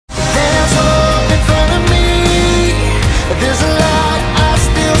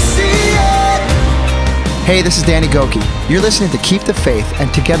Hey, this is Danny Gokey. You're listening to Keep the Faith,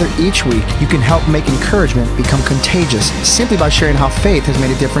 and together each week you can help make encouragement become contagious simply by sharing how faith has made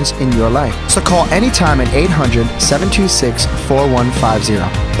a difference in your life. So call anytime at 800-726-4150.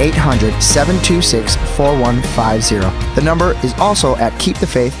 800-726-4150. The number is also at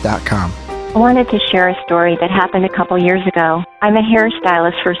KeepTheFaith.com. I wanted to share a story that happened a couple years ago. I'm a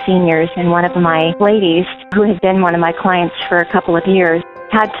hairstylist for seniors, and one of my ladies, who had been one of my clients for a couple of years,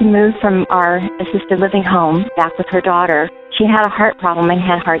 had to move from our assisted living home back with her daughter. She had a heart problem and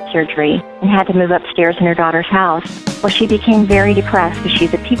had heart surgery and had to move upstairs in her daughter's house. Well, she became very depressed because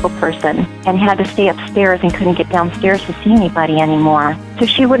she's a people person and had to stay upstairs and couldn't get downstairs to see anybody anymore. So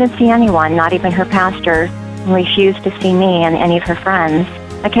she wouldn't see anyone, not even her pastor, and refused to see me and any of her friends.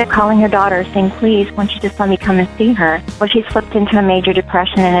 I kept calling her daughter saying, please, why don't you just let me come and see her? Well, she slipped into a major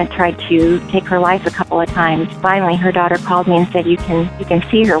depression and had tried to take her life a couple of times. Finally, her daughter called me and said, you can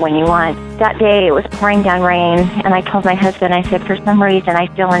see her when you want. That day, it was pouring down rain, and I told my husband, I said, for some reason, I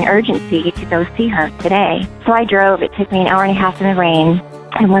feel an urgency to go see her today. So I drove. It took me an hour and a half in the rain.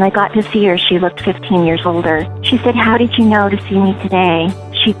 And when I got to see her, she looked 15 years older. She said, how did you know to see me today?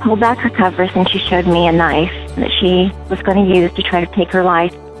 She pulled back her covers and she showed me a knife that she was going to use to try to take her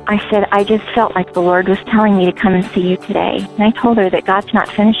life. I said, I just felt like the Lord was telling me to come and see you today. And I told her that God's not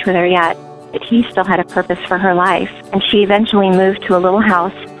finished with her yet, that He still had a purpose for her life. And she eventually moved to a little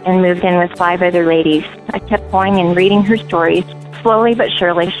house and moved in with 5 other ladies. I kept going and reading her stories. Slowly but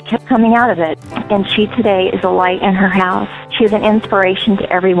surely, she kept coming out of it. And she today is a light in her house. She's an inspiration to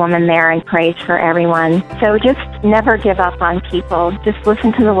every woman there and prays for everyone. So just never give up on people. Just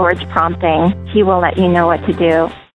listen to the Lord's prompting. He will let you know what to do.